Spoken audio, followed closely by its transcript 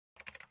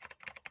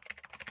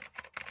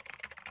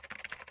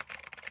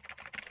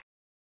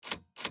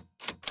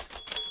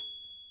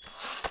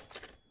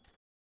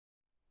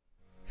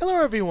Hello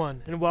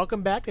everyone, and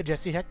welcome back to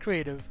Jesse Heck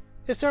Creative.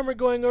 This time we're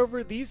going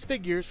over these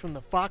figures from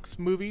the Fox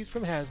movies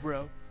from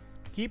Hasbro.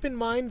 Keep in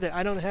mind that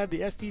I don't have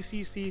the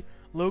SDCC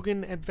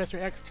Logan and Professor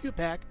X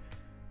 2-pack,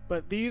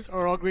 but these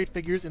are all great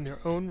figures in their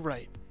own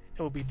right,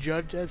 and will be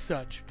judged as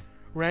such,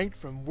 ranked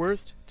from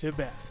worst to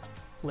best.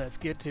 Let's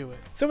get to it.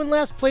 So in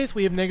last place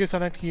we have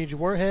Negasonic Teenage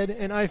Warhead,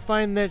 and I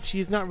find that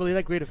she's not really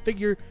that great a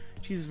figure.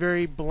 She's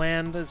very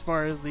bland as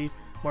far as the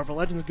Marvel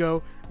Legends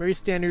go, very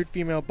standard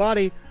female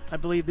body. I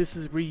believe this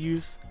is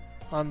reuse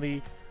on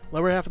the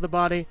lower half of the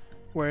body,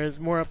 whereas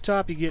more up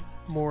top you get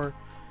more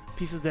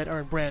pieces that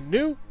aren't brand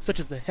new,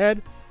 such as the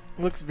head.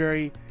 It looks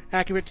very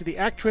accurate to the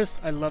actress.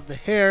 I love the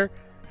hair,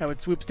 how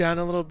it swoops down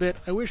a little bit.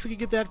 I wish we could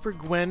get that for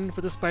Gwen for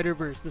the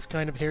Spider-Verse, this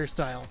kind of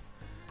hairstyle.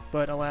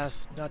 But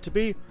alas, not to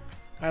be.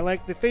 I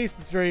like the face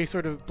that's very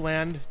sort of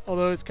bland,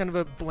 although it's kind of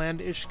a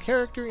bland-ish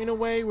character in a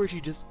way, where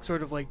she just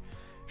sort of like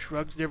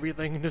shrugs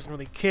everything and doesn't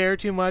really care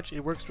too much.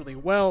 It works really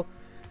well.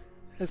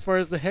 As far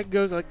as the head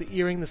goes, I like the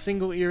earring, the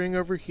single earring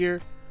over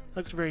here.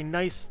 Looks very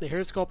nice. The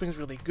hair sculpting is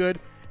really good,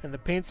 and the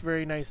paint's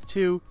very nice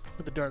too,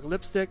 with the dark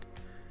lipstick.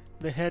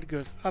 The head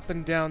goes up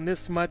and down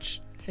this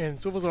much, and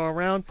swivels all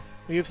around.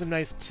 We have some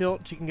nice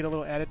tilt. She can get a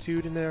little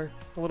attitude in there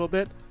a little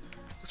bit.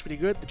 Looks pretty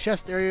good. The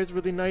chest area is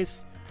really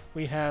nice.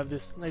 We have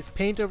this nice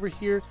paint over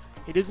here.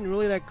 It isn't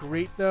really that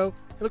great though.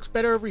 It looks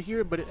better over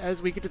here, but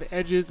as we get to the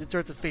edges, it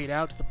starts to fade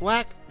out to the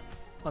black.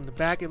 On the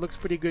back, it looks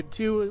pretty good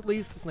too, at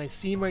least. This nice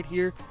seam right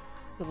here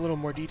with a little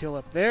more detail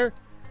up there.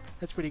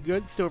 That's pretty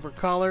good. Silver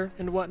collar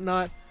and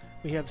whatnot.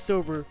 We have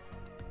silver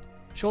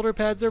shoulder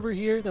pads over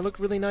here that look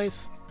really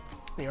nice.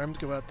 The arms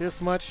go out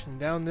this much and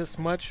down this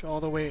much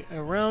all the way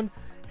around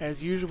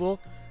as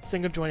usual.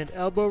 Single jointed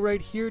elbow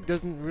right here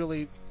doesn't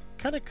really,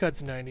 kind of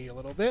cuts 90 a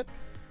little bit.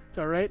 It's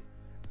alright.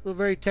 A little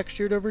very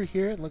textured over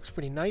here. It looks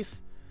pretty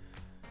nice.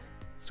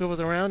 Swivels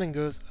around and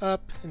goes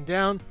up and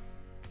down.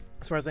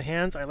 As far as the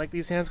hands, I like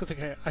these hands because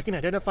I can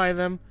identify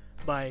them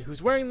by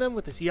who's wearing them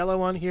with this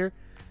yellow on here.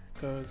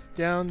 Goes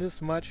down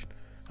this much,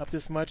 up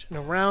this much, and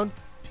around.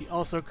 She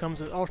also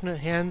comes with alternate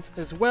hands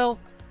as well,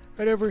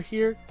 right over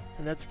here,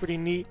 and that's pretty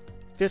neat.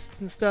 Fists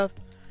and stuff.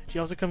 She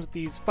also comes with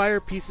these fire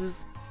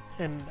pieces,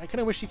 and I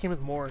kind of wish she came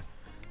with more.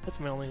 That's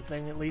my only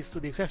thing, at least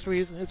with the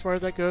accessories. As far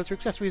as that goes, her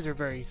accessories are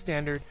very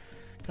standard,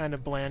 kind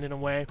of bland in a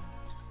way.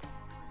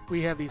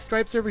 We have these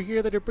stripes over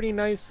here that are pretty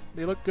nice.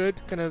 They look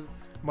good, kind of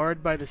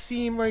marred by the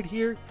seam right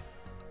here.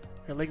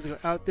 Her legs go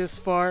out this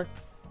far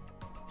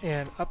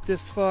and up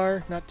this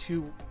far, not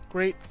too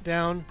great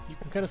down. You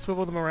can kind of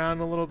swivel them around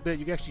a little bit.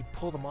 You can actually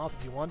pull them off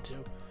if you want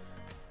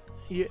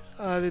to.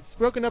 It's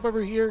broken up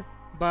over here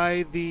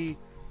by the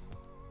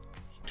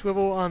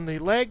swivel on the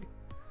leg,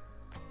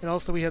 and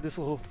also we have this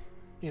little,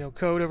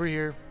 code over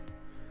here.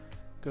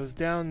 Goes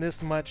down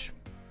this much,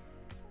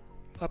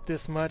 up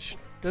this much.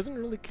 Doesn't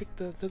really kick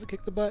the. Does it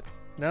kick the butt?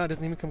 No, it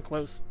doesn't even come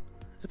close.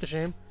 That's a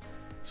shame.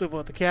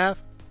 Swivel at the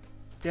calf,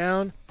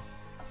 down,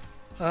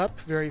 up,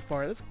 very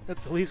far.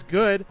 That's at least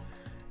good.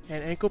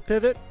 And ankle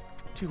pivot,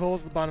 2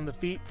 holes at the bottom of the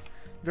feet.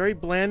 Very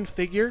bland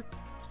figure.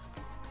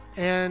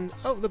 And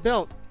oh, the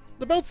belt.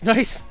 The belt's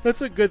nice. That's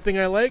a good thing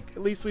I like.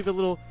 At least we have a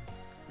little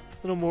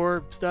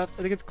more stuff.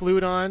 I think it's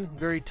glued on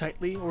very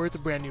tightly, or it's a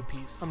brand new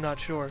piece. I'm not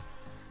sure.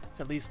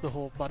 At least the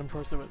whole bottom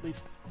torso, at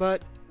least.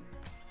 But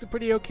it's a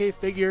pretty okay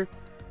figure.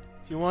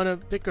 If you want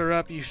to pick her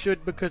up, you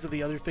should because of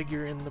the other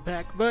figure in the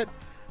pack. But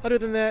other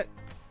than that,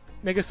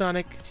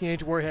 Negasonic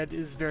Teenage Warhead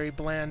is very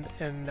bland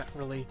and not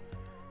really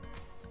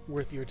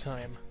worth your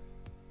time.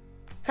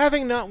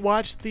 Having not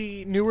watched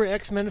the newer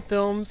X-Men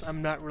films,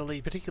 I'm not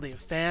really particularly a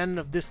fan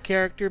of this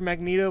character,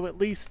 Magneto, at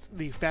least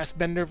the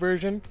Fassbender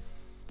version.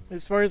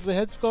 As far as the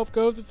head sculpt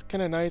goes, it's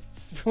kind of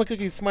nice. It looks like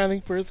he's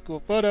smiling for a school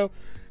photo.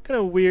 Kind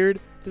of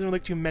weird. Doesn't really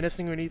look too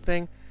menacing or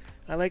anything.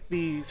 I like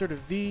the sort of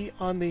V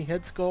on the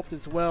head sculpt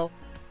as well.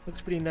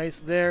 Looks pretty nice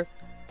there.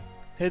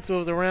 Head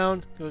swivels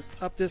around, goes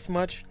up this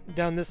much,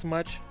 down this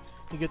much.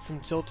 You get some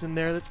tilt in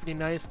there. That's pretty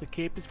nice. The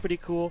cape is pretty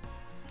cool.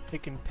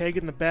 It can peg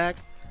in the back.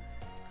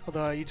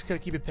 Although you just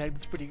gotta keep it pegged.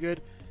 That's pretty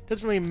good.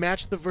 Doesn't really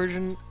match the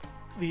version,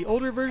 the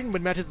older version,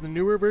 but matches the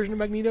newer version of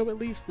Magneto at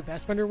least, the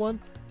Fassbender one,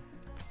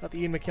 not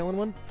the Ian McKellen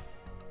one.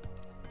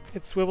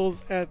 It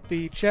swivels at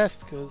the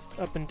chest, goes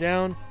up and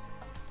down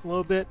a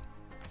little bit,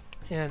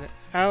 and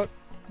out.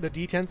 The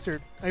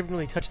detensor, I haven't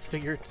really touched this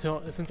figure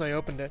since I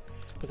opened it.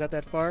 Goes out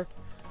that far.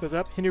 Goes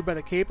up, hindered by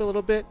the cape a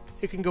little bit.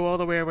 It can go all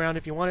the way around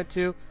if you want it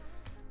to.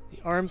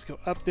 The arms go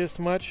up this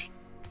much.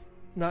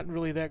 Not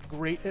really that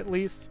great, at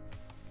least.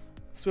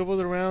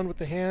 Swivels around with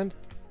the hand.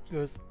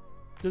 Doesn't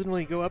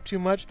really go up too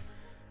much.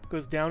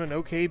 Goes down an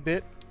okay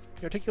bit.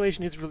 The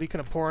articulation is really kind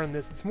of poor on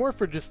this. It's more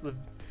for just the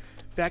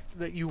fact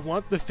that you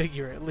want the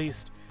figure, at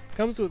least. It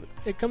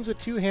comes with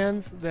 2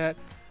 hands that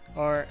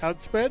are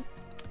outspread,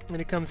 and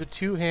it comes with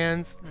 2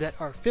 hands that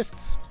are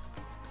fists.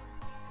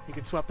 You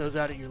can swap those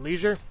out at your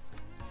leisure.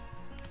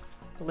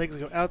 The legs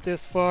go out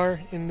this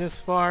far, in this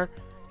far.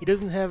 He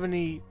doesn't have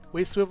any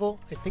waist swivel.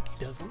 I think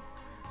he doesn't.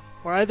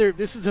 Or either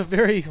this is a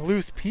very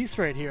loose piece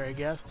right here, I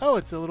guess. Oh,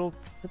 it's a little,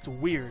 that's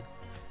weird.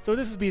 So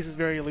this piece is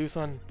very loose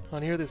on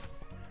here, this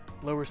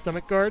lower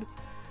stomach guard.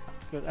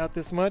 Goes out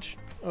this much,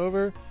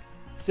 over.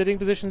 Sitting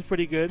position's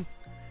pretty good.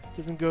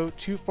 Doesn't go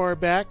too far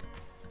back.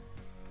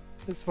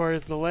 As far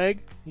as the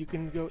leg, you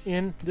can go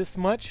in this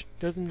much.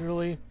 Doesn't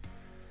really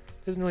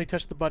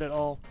touch the butt at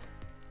all.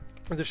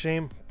 That's a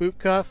shame. Boot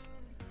cuff.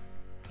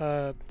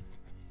 Boot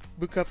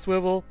cuff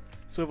swivel.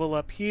 Swivel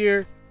up here.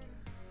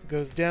 It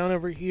goes down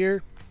over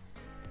here.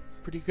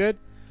 Pretty good.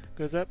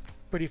 Goes up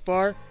pretty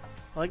far.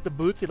 I like the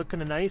boots. They look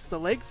kind of nice. The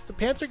legs, the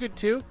pants are good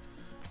too.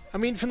 I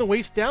mean, from the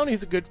waist down,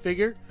 he's a good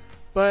figure.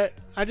 But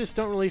I just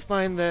don't really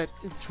find that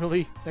it's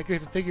really that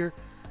great of a figure.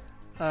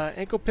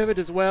 Ankle pivot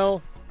as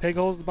well. Peg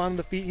holes at the bottom of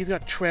the feet. He's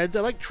got treads. I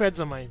like treads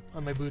on my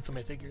boots on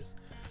my figures.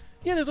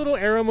 Yeah, there's a little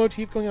arrow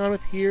motif going on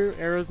with here,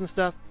 arrows and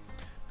stuff.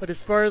 But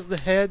as far as the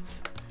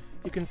heads,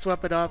 you can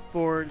swap it off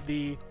for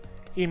the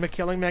Ian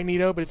McKellen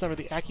Magneto, but it's not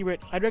really accurate.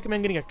 I'd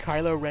recommend getting a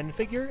Kylo Ren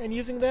figure and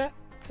using that,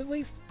 at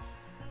least.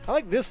 I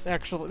like this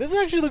actually. This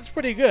actually looks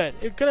pretty good.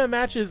 It kind of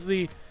matches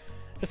the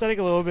aesthetic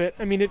a little bit.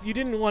 I mean, if you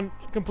didn't want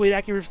complete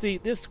accuracy,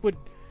 this would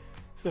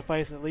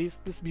suffice at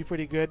least. This would be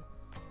pretty good.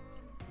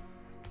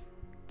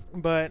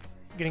 But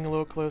getting a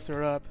little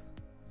closer up.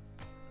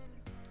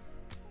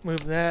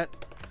 Move that.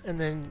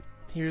 And then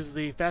here's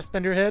the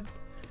Fastbender head.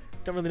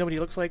 Don't really know what he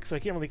looks like, so I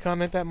can't really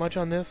comment that much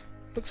on this.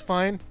 Looks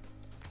fine.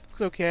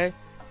 Looks okay.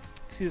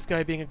 See this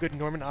guy being a good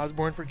Norman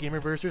Osborn for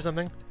Gamerverse or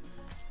something.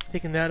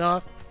 Taking that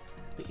off.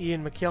 The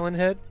Ian McKellen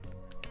head.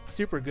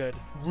 Super good.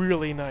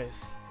 Really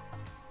nice.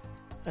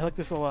 I like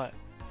this a lot.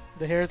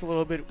 The hair is a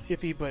little bit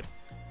iffy, but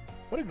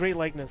what a great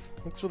likeness.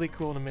 Looks really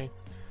cool to me.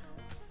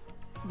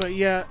 But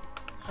yeah,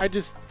 I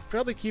just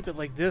probably keep it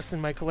like this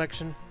in my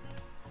collection.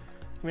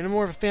 I mean, I'm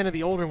more of a fan of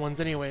the older ones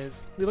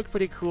anyways. They look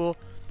pretty cool.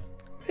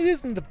 It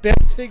isn't the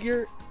best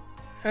figure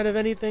out of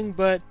anything,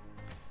 but,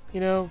 you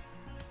know,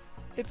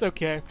 it's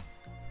okay.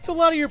 So a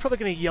lot of you are probably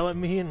going to yell at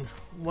me and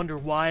wonder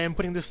why I'm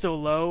putting this so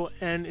low,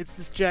 and it's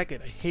this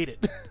jacket. I hate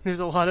it. There's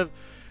a lot of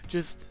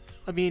just,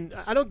 I mean,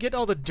 I don't get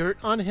all the dirt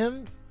on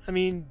him. I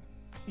mean,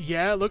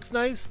 yeah, it looks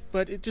nice,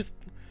 but it just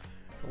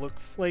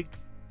looks like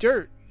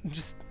dirt.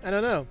 Just, I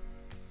don't know.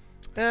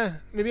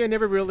 Maybe I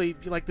never really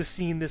liked the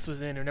scene this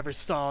was in, or never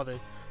saw the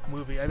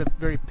movie. I have a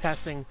very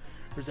passing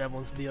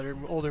resemblance to the other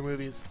older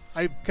movies.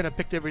 I kind of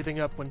picked everything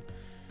up when,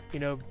 you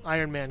know,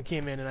 Iron Man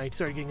came in and I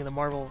started getting in the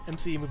Marvel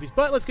MCU movies.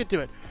 But let's get to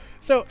it.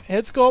 So,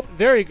 head sculpt,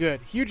 very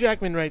good. Hugh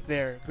Jackman right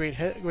there. Great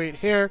hair,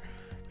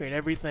 great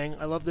everything.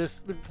 I love this.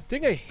 The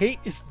thing I hate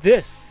is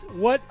this.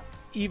 What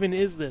even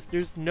is this?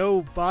 There's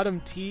no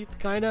bottom teeth,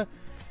 kind of.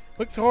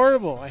 Looks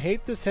horrible. I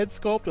hate this head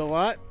sculpt a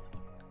lot.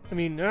 I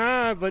mean,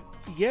 but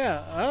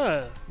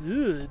yeah,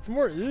 it's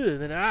more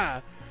than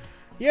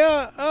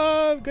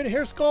Yeah, good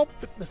hair sculpt,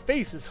 but the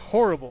face is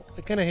horrible.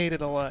 I kind of hate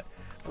it a lot.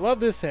 I love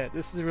this head.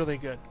 This is really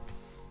good.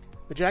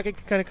 The jacket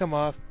can kind of come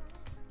off.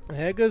 The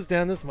head goes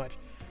down this much.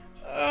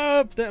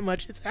 Up that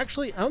much. It's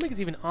actually, I don't think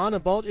it's even on a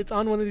ball. It's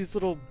on one of these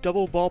little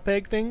double ball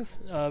peg things,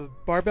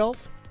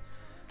 barbells.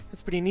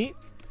 That's pretty neat.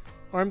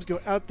 Arms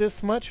go out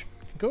this much.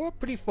 Go up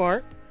pretty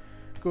far.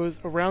 Goes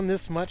around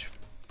this much.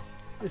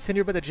 It's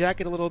hindered by the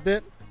jacket a little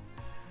bit.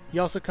 He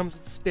also comes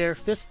with spare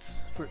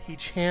fists for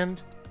each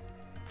hand.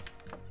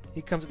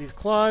 He comes with these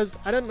claws.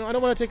 I don't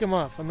want to take them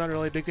off. I'm not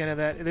really a big fan of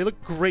that. They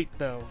look great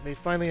though. They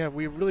finally have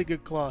really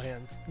good claw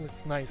hands.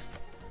 It's nice.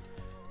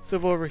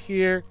 Swivel over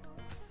here.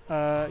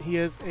 He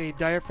has a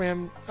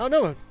diaphragm. Oh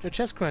no, a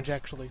chest crunch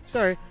actually.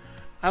 Sorry.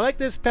 I like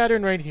this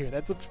pattern right here.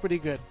 That looks pretty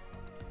good.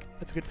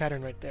 That's a good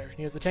pattern right there.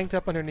 He has the tank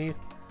top underneath.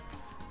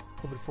 A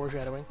little bit of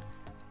foreshadowing.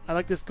 I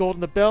like this gold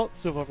in the belt.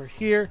 Swivel over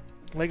here.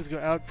 Legs go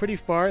out pretty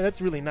far.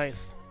 That's really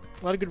nice.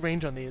 A lot of good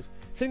range on these.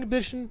 Sitting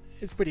position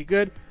is pretty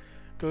good.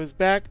 Goes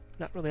back,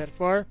 not really that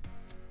far.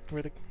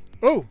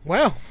 Oh,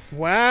 wow.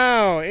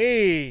 Wow.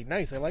 Hey,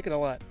 nice. I like it a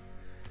lot.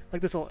 I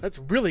like this a lot. That's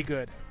really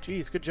good.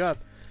 Jeez, good job.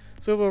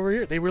 Swivel over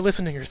here. They were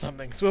listening or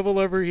something. Swivel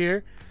over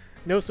here.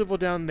 No swivel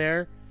down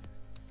there.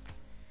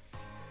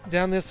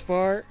 Down this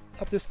far.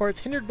 Up this far. It's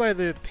hindered by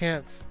the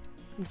pants.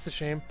 It's a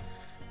shame.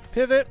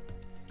 Pivot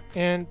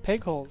and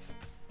peg holes.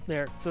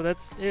 There. So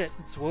that's it.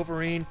 It's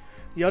Wolverine.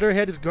 The other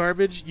head is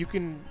garbage. You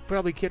can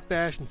probably kit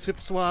bash and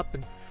swap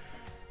and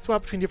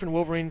swap between different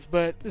Wolverines,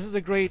 but this is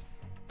a great,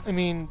 I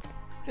mean,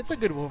 it's a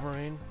good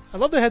Wolverine. I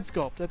love the head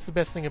sculpt. That's the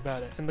best thing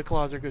about it, and the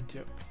claws are good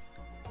too.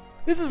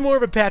 This is more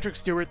of a Patrick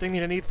Stewart thing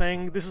than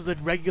anything. This is the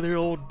regular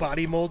old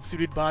body mold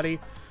suited body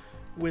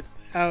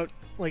without,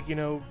 like, you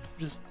know,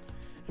 just,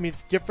 I mean,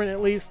 it's different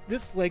at least.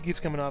 This leg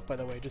keeps coming off, by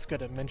the way. Just got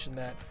to mention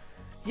that.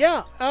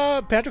 Yeah,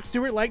 Patrick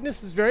Stewart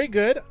likeness is very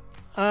good.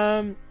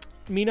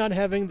 Me not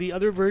having the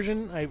other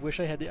version, I wish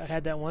I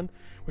had that one.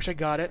 Wish I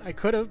got it. I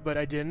could have, but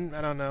I didn't.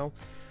 I don't know.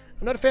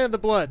 I'm not a fan of the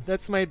blood.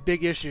 That's my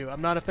big issue.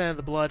 I'm not a fan of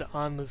the blood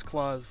on those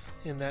claws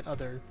in that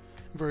other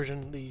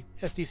version, the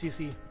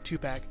SDCC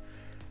 2-pack.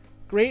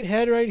 Great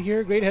head right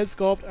here. Great head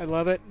sculpt. I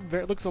love it.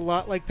 It looks a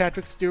lot like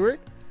Patrick Stewart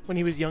when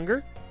he was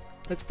younger.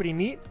 That's pretty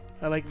neat.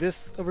 I like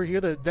this over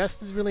here. The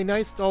vest is really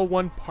nice. It's all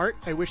one part.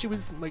 I wish it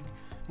was like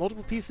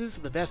multiple pieces.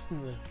 The vest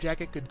and the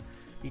jacket could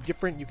be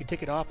different. You could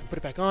take it off and put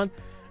it back on.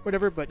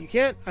 Whatever, but you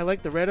can't. I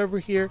like the red over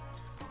here.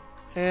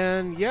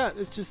 And yeah,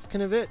 it's just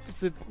kind of it.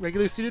 It's a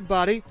regular suited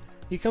body.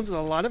 He comes with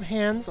a lot of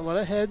hands, a lot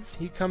of heads.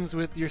 He comes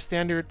with your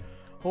standard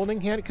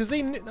holding hand, because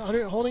they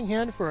holding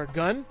hand for a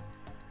gun,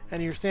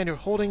 and your standard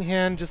holding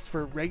hand just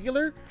for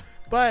regular.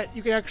 But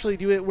you can actually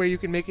do it where you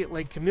can make it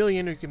like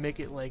Chameleon, or you can make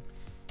it like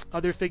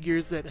other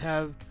figures that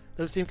have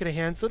those same kind of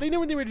hands. So they knew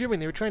what they were doing.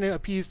 They were trying to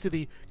appease to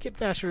the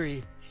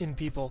kitbashery in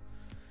people.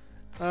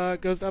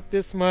 Goes up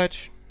this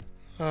much,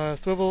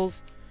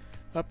 swivels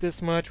up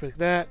this much with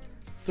that,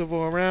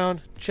 swivel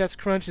around. Chest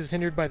crunch is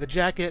hindered by the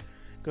jacket.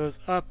 Goes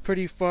up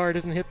pretty far,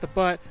 doesn't hit the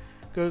butt.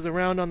 Goes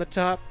around on the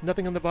top,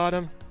 nothing on the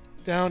bottom.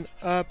 Down,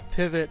 up,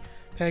 pivot,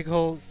 peg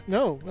holes.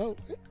 No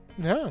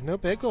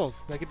peg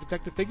holes. Like a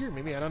defective figure?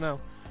 Maybe, I don't know.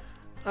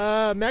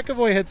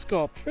 McAvoy head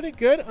sculpt. Pretty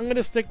good. I'm going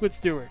to stick with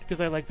Stewart,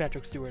 because I like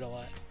Patrick Stewart a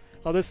lot.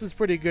 Oh, this is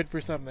pretty good for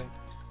something.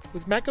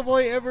 Was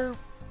McAvoy ever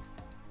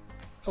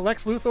a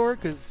Lex Luthor?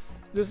 Because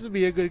this would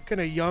be a good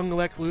kind of young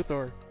Lex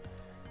Luthor.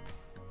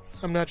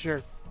 I'm not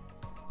sure.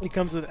 He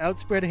comes with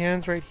outspread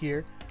hands right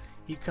here.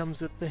 He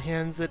comes with the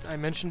hands that I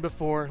mentioned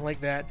before,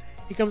 like that.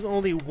 He comes with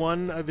only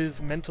one of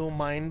his mental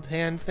mind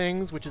hand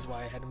things, which is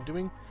why I had him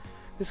doing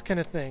this kind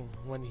of thing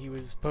when he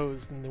was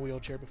posed in the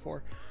wheelchair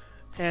before.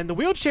 And the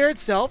wheelchair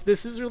itself,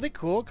 this is really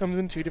cool. It comes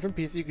in 2 different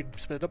pieces. You could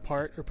split it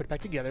apart or put it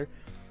back together.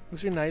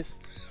 Looks really nice.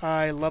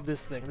 I love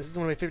this thing. This is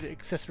one of my favorite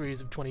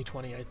accessories of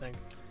 2020, I think.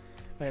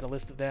 I had a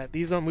list of that.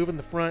 These don't move in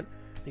the front.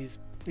 These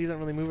don't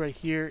really move right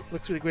here. It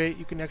looks really great.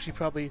 You can actually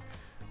probably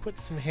put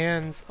some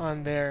hands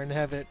on there and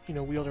have it, you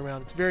know, wheeled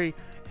around. It's very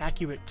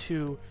accurate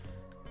to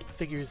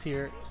figures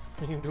here.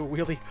 You can do a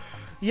wheelie.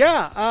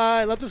 Yeah,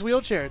 I love this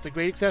wheelchair. It's a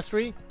great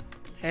accessory,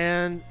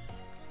 and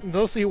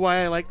mostly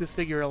why I like this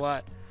figure a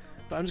lot.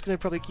 But I'm just going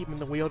to probably keep him in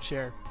the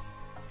wheelchair.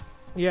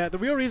 Yeah, the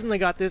real reason I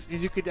got this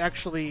is you could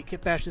actually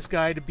kitbash this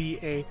guy to be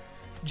a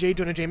J.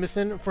 Jonah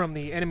Jameson from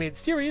the animated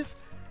series.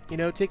 You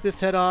know, take this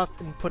head off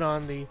and put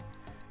on the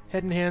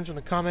head and hands from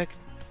the comic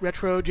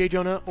retro J.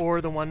 Jonah,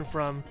 or the one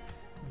from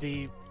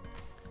the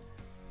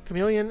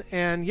Chameleon,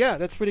 and yeah,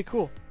 that's pretty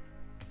cool.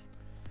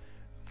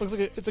 Looks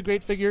like it's a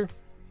great figure,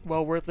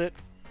 well worth it.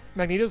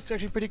 Magneto's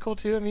actually pretty cool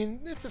too. I mean,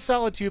 it's a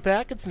solid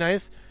 2-pack, it's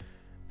nice,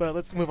 but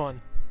let's move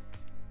on.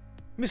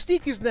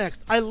 Mystique is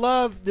next. I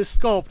love this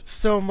sculpt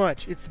so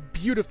much. It's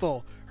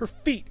beautiful. Her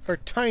feet are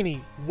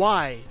tiny.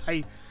 Why?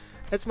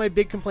 That's my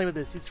big complaint with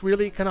this. It's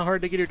really kind of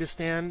hard to get her to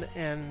stand,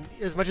 and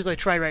as much as I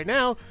try right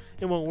now,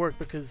 it won't work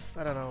because,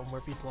 I don't know,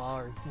 Murphy's Law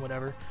or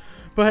whatever.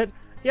 But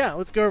yeah,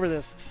 let's go over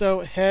this.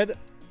 So head,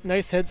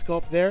 nice head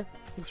sculpt there.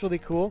 Looks really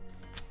cool.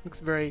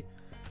 Looks very...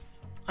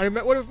 from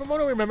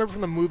what I remember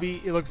from the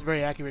movie, it looks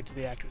very accurate to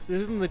the actress.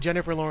 This isn't the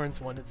Jennifer Lawrence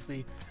one. It's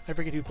the... I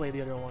forget who played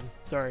the other one.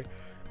 Sorry.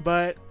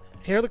 But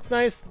hair looks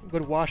nice.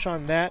 Good wash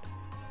on that.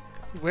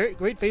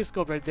 Great face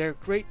sculpt right there.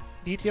 Great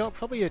detail.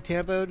 Probably a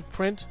tampoed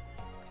print.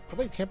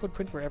 Probably a tampoed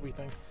print for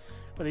everything.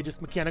 But they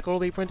just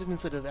mechanically printed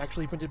instead of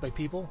actually printed by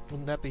people.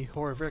 Wouldn't that be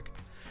horrific?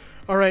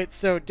 Alright,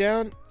 so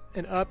down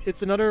and up.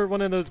 It's another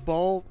one of those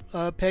ball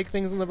peg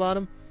things on the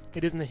bottom.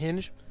 It isn't a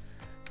hinge.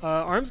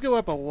 Arms go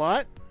up a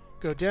lot.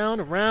 Go down,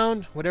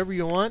 around, whatever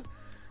you want.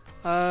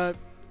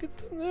 Gets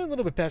a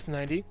little bit past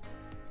 90.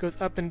 Goes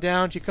up and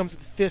down. She comes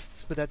with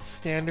fists, but that's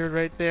standard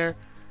right there.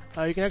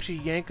 You can actually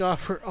yank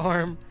off her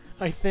arm,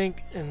 I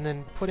think, and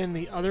then put in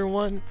the other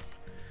one.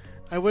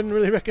 I wouldn't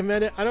really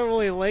recommend it. I don't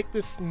really like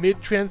this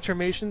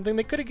mid-transformation thing.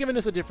 They could have given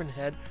us a different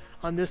head.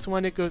 On this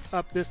one, it goes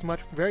up this much,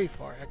 very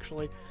far,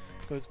 actually.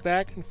 Goes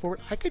back and forward.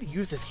 I could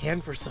use this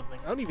hand for something.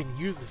 I don't even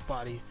use this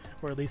body,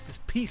 or at least this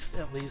piece,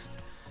 at least.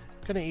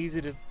 Kind of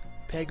easy to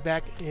peg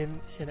back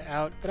in and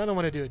out, but I don't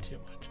want to do it too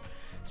much.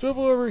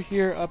 Swivel over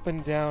here, up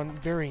and down.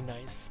 Very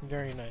nice.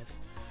 Very nice.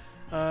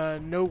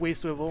 No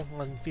waist swivel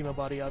on female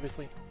body,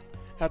 obviously.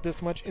 Out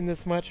this much, in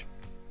this much.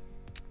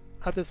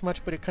 Out this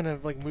much, but it kind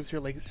of like moves her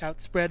legs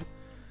outspread.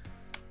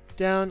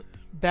 Down,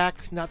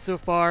 back, not so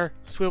far.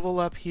 Swivel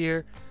up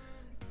here.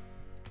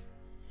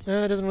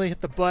 It doesn't really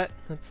hit the butt.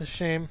 That's a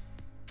shame.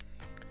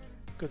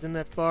 Goes in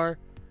that far.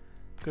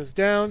 Goes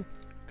down.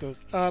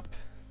 Goes up.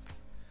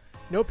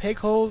 No peg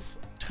holes.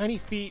 Tiny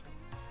feet.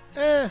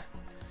 I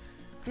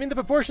mean, the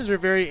proportions are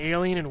very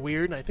alien and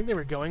weird, and I think they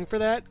were going for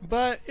that,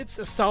 but it's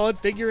a solid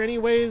figure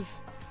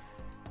anyways.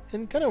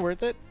 And kind of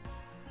worth it.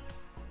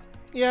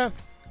 Yeah,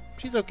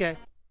 she's okay.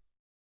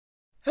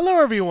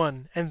 Hello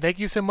everyone, and thank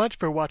you so much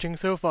for watching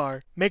so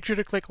far. Make sure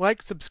to click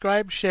like,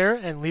 subscribe, share,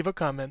 and leave a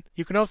comment.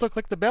 You can also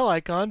click the bell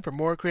icon for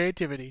more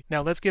creativity.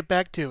 Now let's get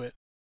back to it.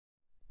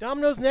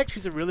 Domino's next.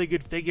 She's a really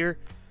good figure.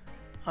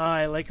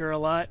 I like her a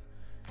lot.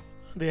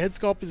 The head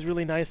sculpt is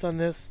really nice on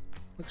this.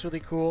 Looks really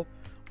cool.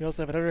 We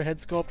also have another head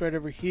sculpt right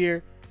over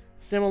here.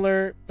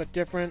 Similar, but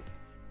different.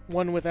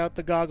 One without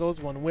the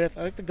goggles, one with.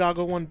 I like the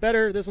goggle one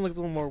better. This one looks a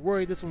little more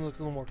worried. This one looks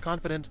a little more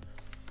confident.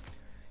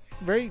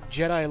 Very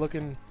Jedi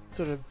looking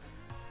sort of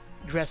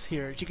dress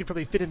here. She could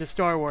probably fit into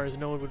Star Wars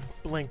and no one would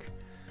blink.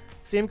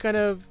 Same kind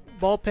of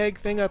ball peg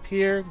thing up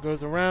here.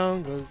 Goes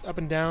around, goes up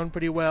and down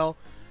pretty well.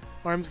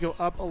 Arms go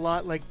up a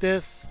lot like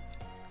this.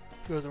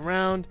 Goes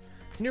around.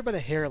 Hindered by the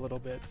hair a little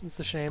bit. It's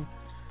a shame.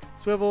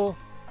 Swivel.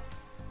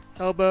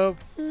 Elbow,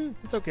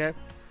 it's okay. A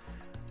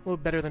little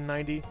better than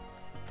 90.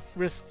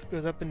 Wrist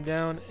goes up and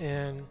down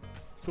and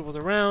swivels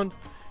around.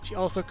 She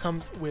also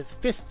comes with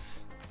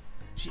fists.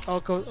 She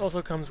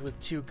also comes with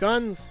 2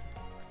 guns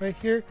right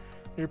here.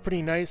 They're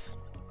pretty nice.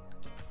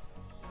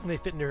 They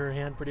fit into her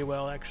hand pretty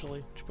well,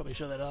 actually. Should probably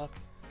show that off.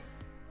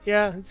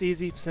 Yeah, it's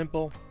easy,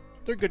 simple.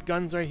 They're good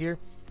guns right here.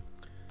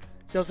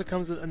 She also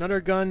comes with another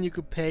gun you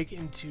could peg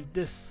into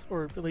this,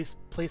 or at least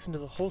place into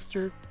the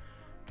holster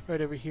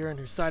right over here on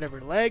her side of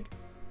her leg.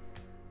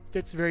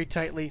 Fits very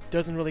tightly,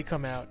 doesn't really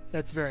come out.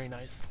 That's very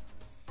nice.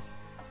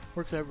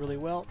 Works out really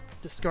well.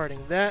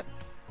 Discarding that.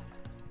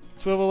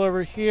 Swivel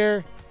over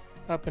here,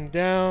 up and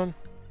down.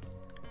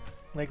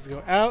 Legs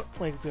go out,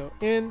 legs go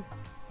in,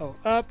 oh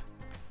up.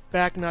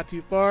 Back not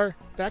too far.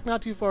 Back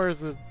not too far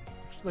is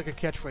like a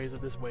catchphrase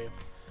of this wave.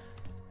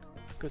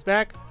 Goes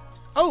back.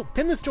 Oh,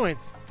 pinless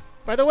joints!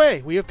 By the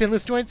way, we have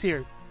pinless joints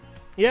here.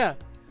 Yeah,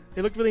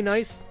 they look really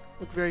nice,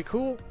 look very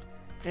cool,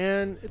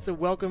 and it's a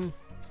welcome,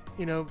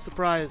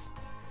 surprise.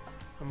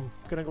 I'm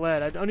kind of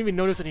glad. I don't even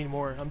notice it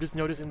anymore. I'm just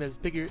noticing there's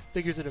figures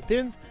that have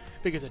pins,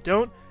 figures that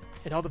don't,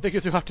 and all the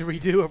figures will have to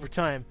redo over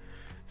time.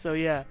 So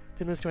yeah,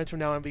 pinless joints from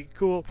now on would be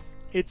cool.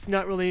 It's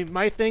not really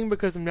my thing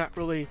because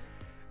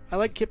I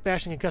like kit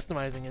bashing and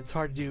customizing. It's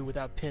hard to do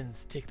without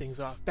pins. Take things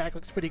off. Back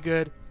looks pretty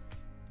good.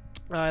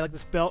 I like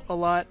this belt a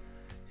lot.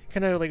 It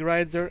kind of like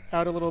rides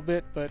out a little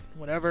bit, but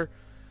whatever.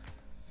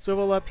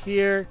 Swivel up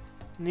here.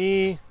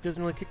 Knee.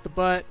 Doesn't really kick the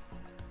butt.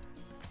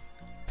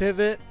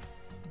 Pivot.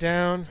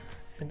 Down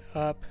and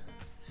up.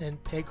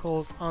 And peg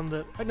holes on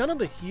the... None on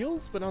the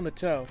heels, but on the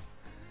toe.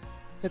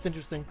 That's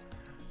interesting.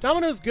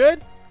 Domino's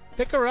good.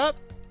 Pick her up.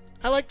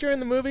 I liked her in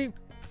the movie.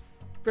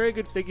 Very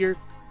good figure.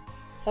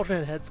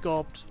 Alternate head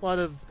sculpt. A lot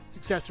of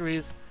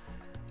accessories.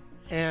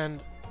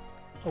 And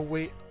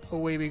away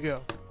we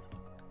go.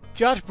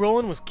 Josh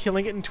Brolin was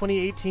killing it in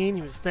 2018.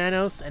 He was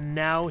Thanos, and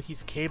now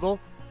he's Cable.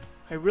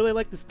 I really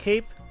like this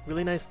cape.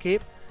 Really nice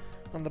cape.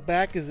 On the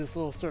back is this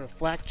little sort of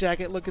flak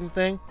jacket looking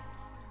thing.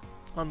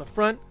 On the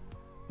front,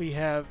 we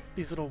have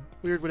these little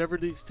weird whatever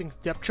these things,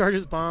 depth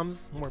charges,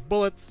 bombs, more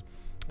bullets.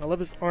 I love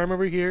his arm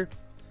over here.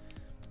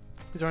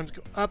 His arms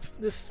go up.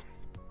 There's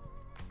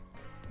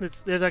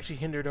actually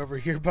hindered over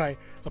here by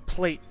a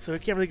plate, so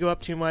it can't really go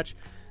up too much.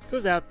 It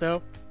goes out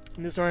though,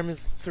 and this arm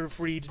is sort of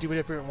free to do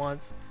whatever it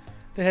wants.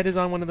 The head is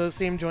on one of those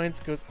same joints,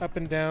 goes up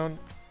and down,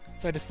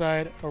 side to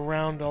side,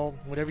 around, all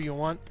whatever you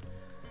want.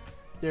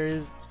 There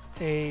is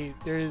a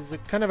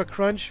kind of a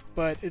crunch,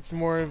 but it's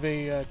more of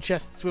a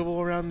chest swivel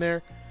around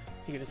there.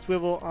 You get a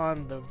swivel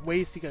on the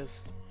waist.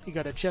 You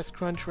got a chest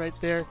crunch right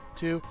there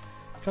too.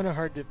 It's kind of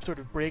hard to sort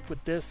of break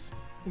with this,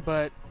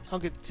 but I'll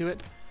get to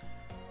it.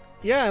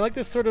 Yeah, I like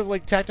this sort of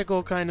like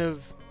tactical kind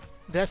of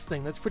vest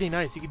thing. That's pretty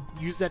nice. You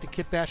could use that to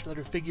kit bash with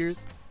other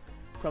figures.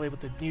 Probably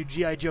with the new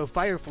G.I. Joe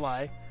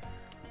Firefly.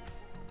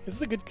 This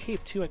is a good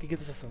cape too. I could give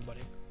this to somebody.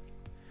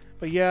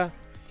 But yeah,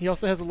 he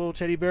also has a little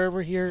teddy bear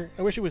over here.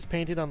 I wish it was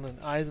painted on the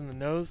eyes and the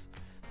nose.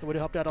 That would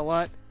have helped out a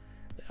lot.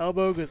 The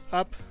elbow goes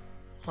up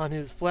on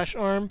his flesh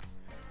arm.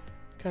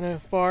 Kind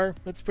of far.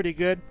 That's pretty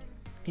good.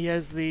 He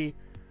has the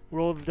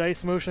roll of the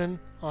dice motion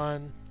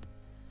on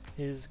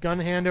his gun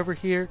hand over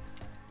here.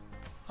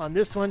 On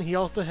this one, he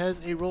also has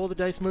a roll of the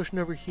dice motion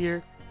over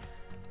here.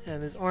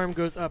 And his arm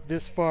goes up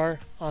this far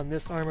on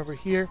this arm over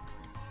here.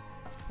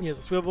 He has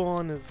a swivel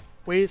on his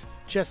waist,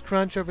 chest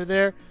crunch over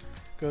there.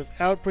 Goes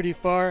out pretty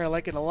far. I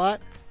like it a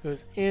lot.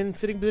 Goes in.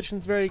 Sitting position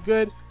is very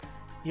good.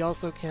 He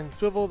also can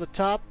swivel the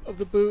top of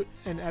the boot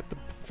and at the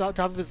top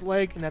of his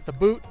leg and at the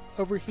boot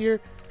over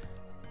here.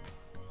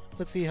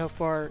 Let's see how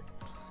far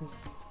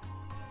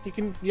he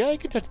can. Yeah, he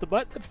can touch the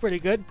butt. That's pretty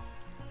good.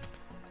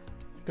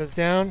 Goes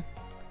down.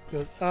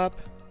 Goes up.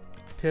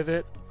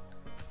 Pivot.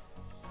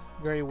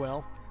 Very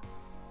well.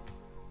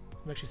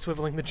 I'm actually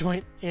swiveling the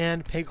joint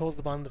and peg holes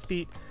the bottom of the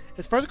feet.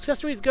 As far as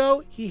accessories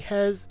go, he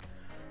has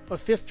a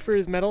fist for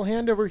his metal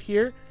hand over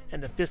here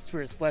and a fist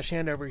for his flesh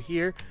hand over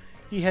here.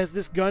 He has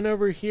this gun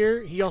over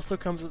here. He also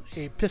comes with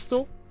a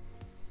pistol,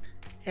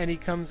 and he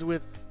comes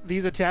with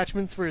these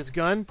attachments for his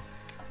gun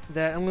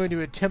that I'm going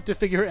to attempt to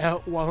figure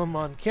out while I'm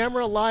on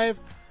camera live,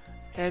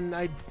 and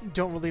I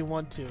don't really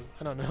want to.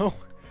 I don't know.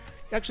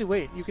 Actually,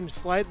 wait. You can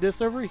slide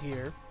this over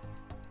here,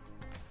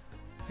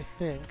 I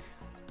think,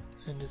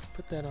 and just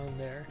put that on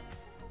there.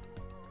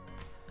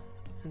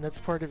 And that's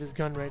part of his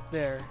gun right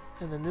there.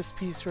 And then this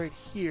piece right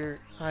here,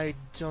 I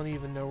don't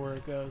even know where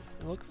it goes.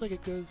 It looks like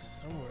it goes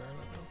somewhere.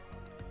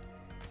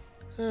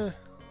 I don't know.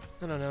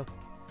 I don't know.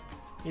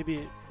 Maybe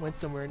it went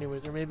somewhere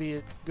anyways. Or maybe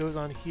it goes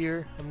on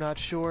here. I'm not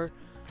sure.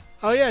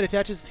 Oh yeah, it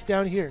attaches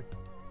down here.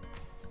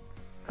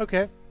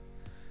 Okay.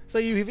 So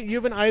you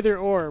have an either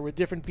or with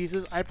different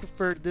pieces. I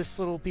prefer this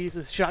little piece,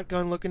 this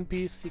shotgun looking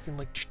piece. You can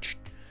like...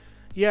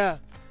 Yeah.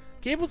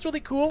 Cable's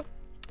really cool.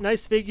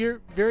 Nice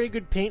figure, very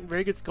good paint,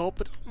 very good sculpt,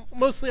 but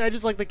mostly I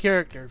just like the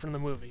character from the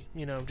movie.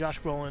 You know, Josh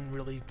Brolin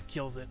really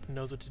kills it and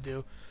knows what to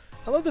do.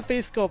 I love the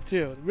face sculpt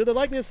too. The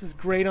likeness is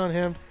great on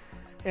him,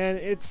 and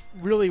it's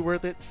really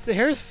worth it. The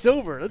hair's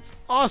silver. That's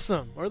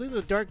awesome. Or at least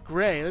a dark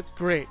gray. That's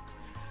great.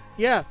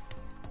 Yeah,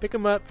 Pick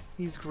him up.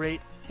 He's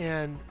great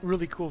and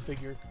really cool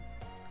figure.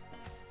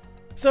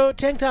 So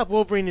Tank Top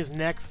Wolverine is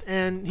next,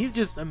 and he's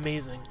just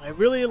amazing. I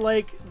really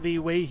like the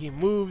way he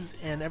moves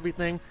and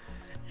everything,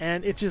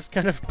 and it's just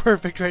kind of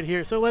perfect right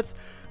here. So let's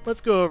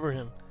go over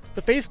him.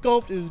 The face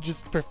sculpt is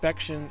just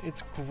perfection.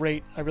 It's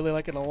great. I really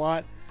like it a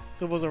lot.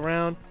 Swivels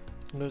around,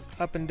 goes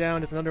up and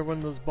down. It's another one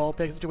of those ball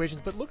peg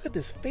situations. But look at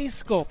this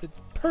face sculpt. It's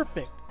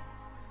perfect.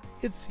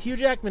 It's Hugh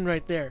Jackman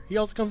right there. He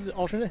also comes with an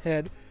alternate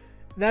head.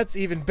 And that's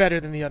even better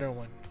than the other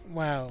one.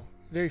 Wow.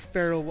 Very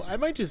feral. I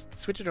might just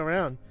switch it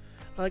around.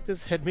 I like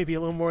this head maybe a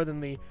little more than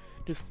the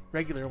just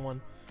regular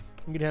one.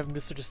 I'm gonna have him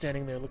just sort of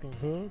standing there looking,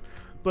 huh?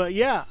 But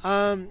yeah,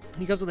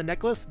 he comes with a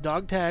necklace,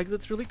 dog tags.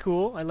 That's really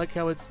cool. I like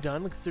how it's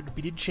done. Like sort of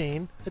beaded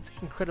chain. It's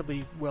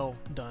incredibly well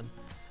done.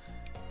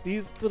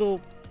 These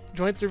little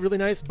joints are really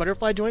nice.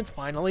 Butterfly joints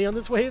finally on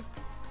this wave.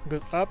 It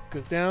goes up,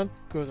 goes down,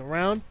 goes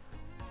around.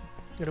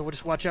 You know, we'll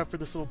just watch out for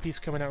this little piece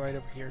coming out right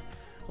over here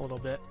a little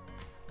bit.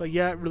 But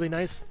yeah, really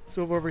nice.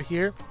 Swivel over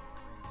here.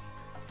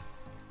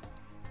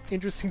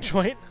 Interesting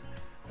joint.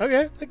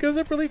 Okay, that goes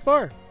up really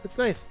far. That's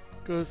nice.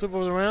 Goes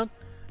swivels around,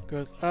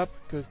 goes up,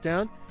 goes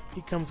down.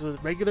 He comes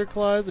with regular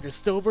claws that are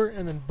silver,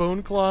 and then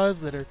bone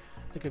claws that are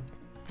like a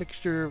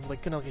mixture of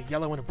like kind of like a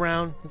yellow and a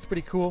brown. It's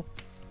pretty cool.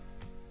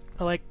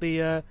 I like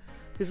the.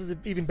 This is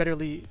even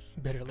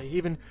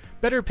even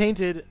better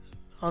painted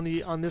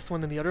on this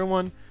one than the other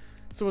one.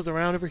 Swivels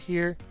around over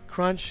here.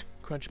 Crunch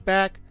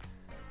back.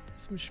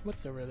 Some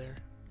schmutz over there.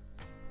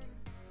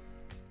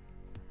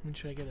 When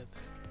should I get it?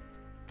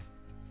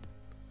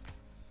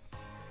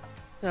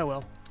 Oh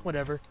well,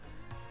 whatever.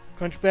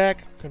 Crunch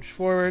back, crunch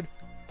forward,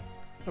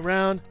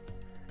 around,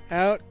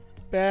 out,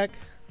 back,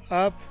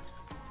 up.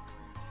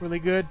 Really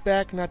good.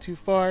 Back, not too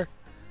far.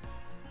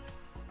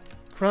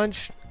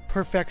 Crunch,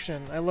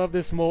 perfection. I love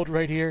this mold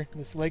right here,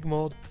 this leg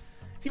mold.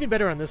 It's even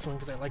better on this one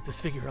because I like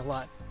this figure a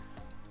lot.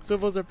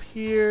 Swivels up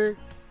here,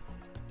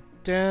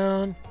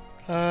 down,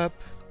 up,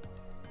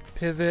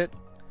 pivot,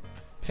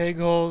 peg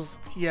holes.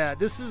 Yeah,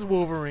 this is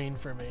Wolverine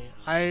for me.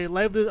 I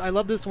love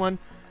this one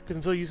because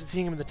I'm so used to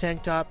seeing him in the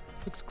tank top.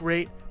 Looks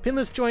great.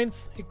 Pinless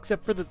joints,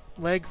 except for the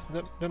legs.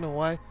 Don't know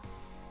why.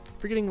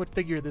 Forgetting what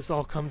figure this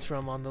all comes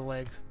from on the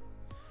legs.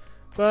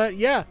 But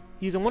yeah,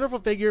 he's a wonderful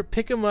figure.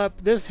 Pick him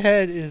up. This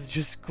head is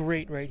just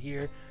great right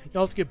here. You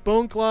also get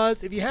bone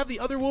claws. If you have the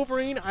other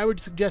Wolverine, I would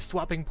suggest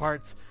swapping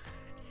parts.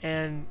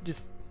 And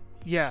just,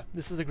 yeah,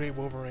 this is a great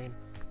Wolverine.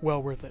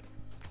 Well worth it.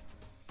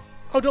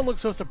 Oh, don't look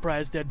so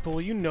surprised,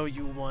 Deadpool. You know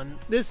you won.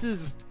 This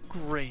is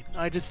great.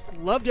 I just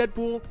love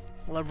Deadpool.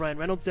 I love Ryan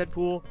Reynolds'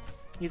 Deadpool.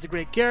 He's a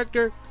great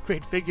character,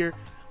 great figure.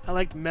 I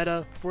like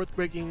meta, fourth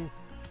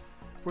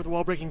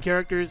wall breaking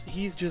characters.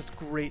 He's just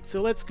great.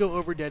 So let's go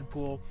over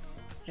Deadpool.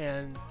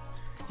 And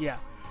yeah,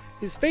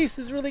 his face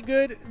is really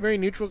good. Very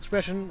neutral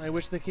expression. I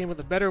wish they came with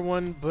a better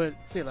one, but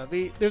c'est la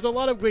vie. There's a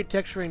lot of great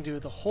texturing to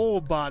the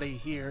whole body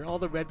here. All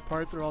the red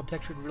parts are all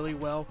textured really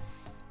well.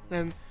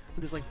 And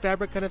with this like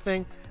fabric kind of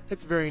thing,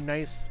 it's very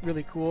nice,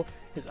 really cool.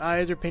 His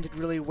eyes are painted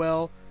really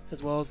well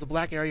as the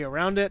black area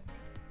around it.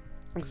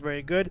 Looks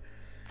very good.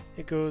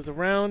 It goes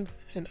around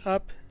and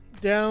up,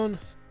 down,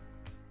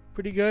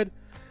 pretty good.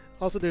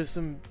 Also, there's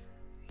some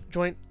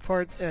joint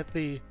parts at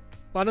the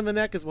bottom of the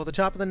neck as well as the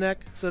top of the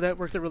neck, so that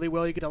works out really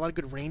well. You get a lot of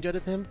good range out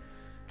of him.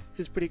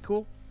 It's pretty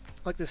cool. I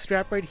like the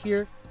strap right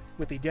here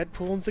with the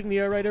Deadpool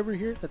insignia right over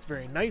here. That's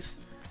very nice.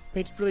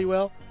 Painted really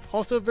well.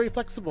 Also very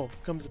flexible.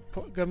 Comes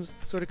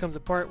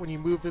apart when you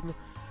move him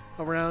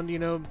around. You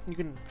know, you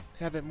can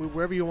have it move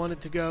wherever you want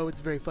it to go.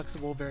 It's very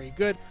flexible, very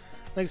good.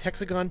 Nice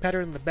hexagon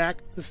pattern in the back.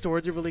 The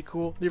swords are really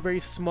cool. They're very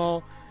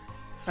small.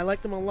 I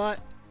like them a lot,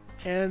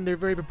 and they're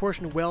very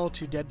proportioned well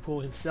to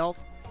Deadpool himself.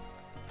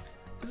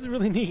 This is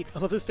really neat. I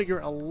love this figure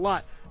a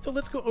lot. So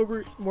let's go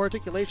over more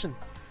articulation.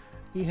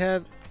 We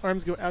have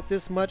arms go out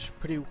this much,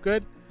 pretty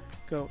good.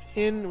 Go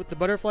in with the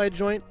butterfly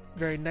joint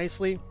very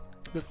nicely.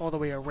 Goes all the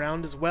way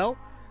around as well.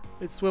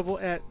 It swivel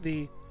at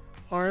the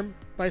arm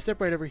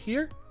bicep right over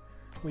here.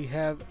 We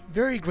have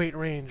very great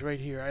range right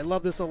here. I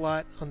love this a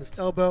lot on this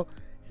elbow.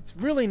 It's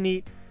really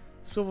neat.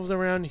 Swivels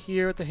around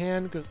here at the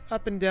hand, goes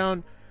up and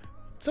down.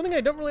 Something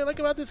I don't really like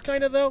about this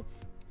kind of though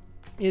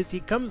is he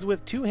comes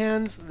with two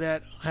hands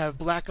that have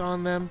black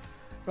on them,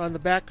 on the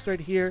backs right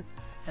here,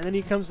 and then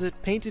he comes with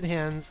painted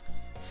hands.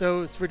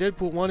 So it's for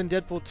Deadpool 1 and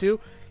Deadpool 2.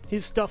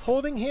 His stuff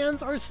holding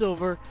hands are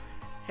silver,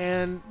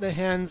 and the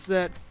hands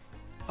that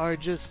are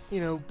just,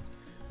 you know,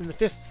 in the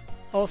fists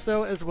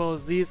also, as well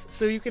as these.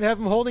 So you can have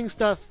him holding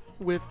stuff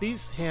with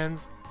these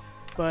hands,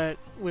 but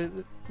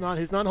with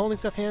his non-holding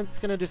stuff hands, it's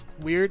kind of just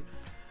weird.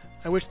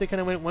 I wish they kind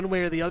of went one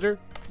way or the other,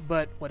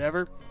 but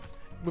whatever.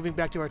 Moving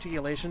back to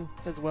articulation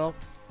as well.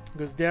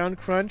 Goes down,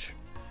 crunch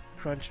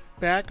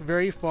back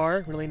very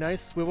far, really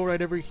nice. Swivel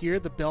right over here.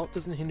 The belt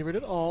doesn't hinder it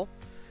at all.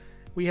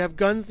 We have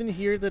guns in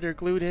here that are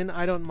glued in.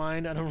 I don't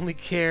mind. I don't really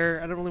care.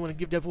 I don't really want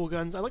to give Deadpool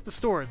guns. I like the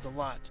swords a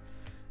lot.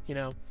 You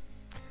know,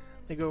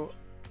 they go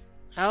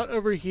out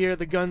over here.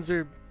 The guns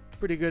are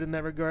pretty good in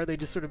that regard. They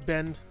just sort of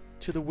bend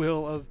to the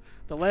will of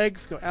the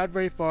legs. Go out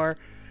very far.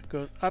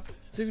 Goes up.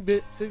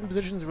 Sitting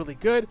position is really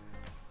good.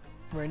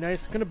 Very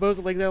nice. Gonna bows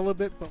the leg out a little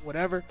bit, but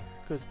whatever.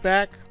 Goes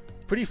back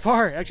pretty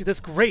far. Actually, that's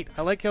great.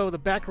 I like how the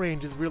back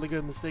range is really good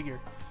in this figure.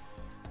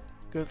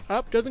 Goes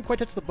up. Doesn't quite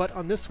touch the butt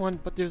on this one,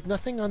 but there's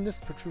nothing on this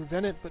to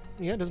prevent it. But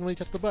yeah, it doesn't really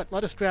touch the butt. A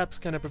lot of straps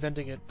kind of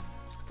preventing it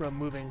from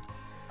moving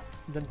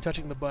and then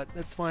touching the butt.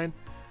 That's fine.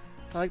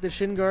 I like the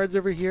shin guards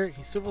over here.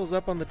 He swivels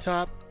up on the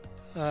top.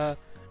 Or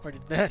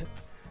did that.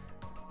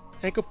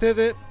 Ankle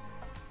pivot.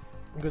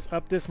 Goes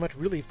up this much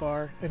really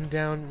far and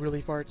down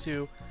really far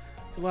too.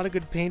 A lot of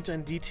good paint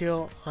and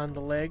detail on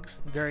the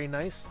legs. Very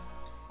nice.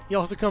 He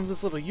also comes with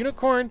this little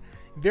unicorn.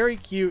 Very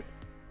cute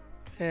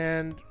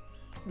and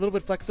a little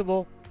bit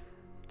flexible.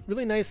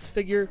 Really nice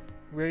figure.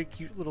 Very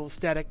cute little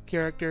static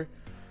character.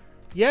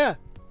 Yeah.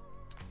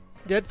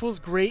 Deadpool's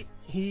great.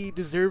 He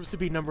deserves to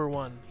be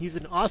 #1. He's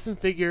an awesome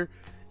figure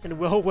and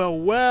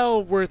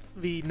well worth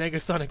the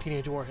Negasonic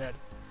Teenage Warhead.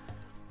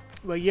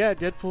 But yeah,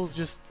 Deadpool's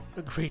just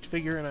a great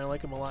figure and I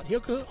like him a lot. He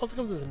also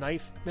comes with a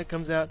knife that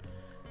comes out.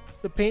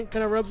 The paint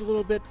kind of rubs a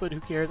little bit, but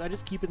who cares? I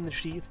just keep it in the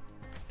sheath.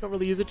 Don't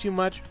really use it too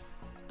much.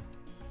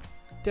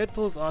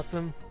 Deadpool's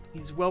awesome.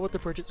 He's well with the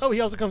purchase. Oh,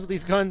 he also comes with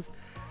these guns.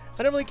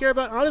 I don't really care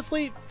about.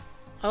 Honestly,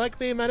 I like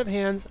the amount of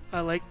hands. I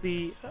like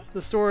the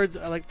swords.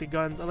 I like the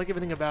guns. I like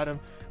everything about him.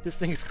 This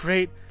thing is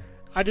great.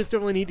 I just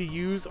don't really need to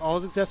use all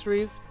his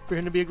accessories for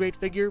him to be a great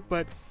figure,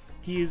 but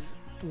he's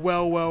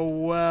well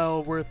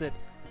worth it.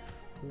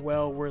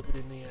 Well worth it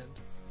in the end.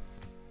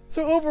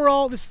 So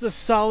overall, this is a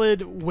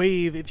solid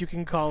wave, if you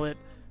can call it,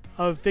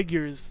 of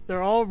figures.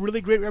 They're all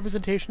really great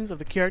representations of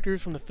the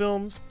characters from the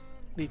films.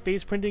 The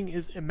face printing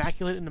is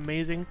immaculate and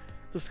amazing.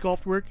 The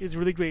sculpt work is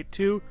really great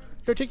too.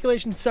 The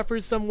articulation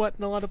suffers somewhat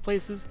in a lot of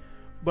places,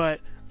 but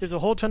there's a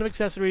whole ton of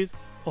accessories,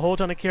 a whole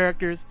ton of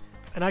characters,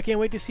 and I can't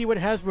wait to see what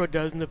Hasbro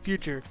does in the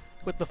future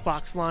with the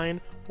Fox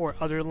line or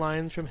other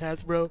lines from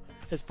Hasbro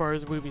as far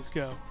as movies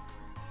go.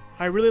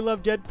 I really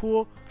love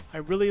Deadpool. I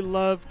really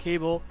love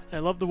Cable. I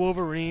love the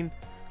Wolverine.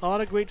 A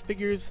lot of great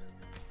figures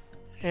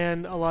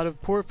and a lot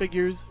of poor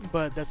figures,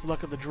 but that's the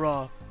luck of the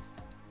draw.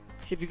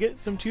 If you get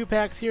some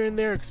 2-packs here and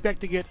there,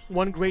 expect to get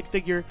one great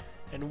figure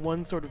and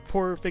one sort of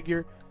poorer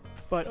figure,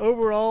 but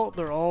overall,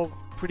 they're all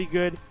pretty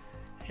good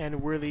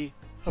and worthy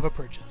of a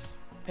purchase.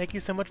 Thank you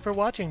so much for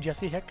watching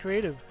Jesse Heck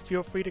Creative.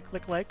 Feel free to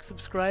click like,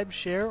 subscribe,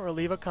 share, or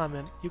leave a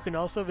comment. You can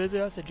also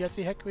visit us at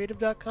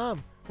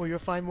jesseheckcreative.com, where you'll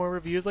find more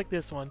reviews like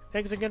this one.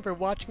 Thanks again for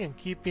watching and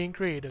keep being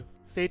creative.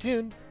 Stay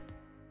tuned!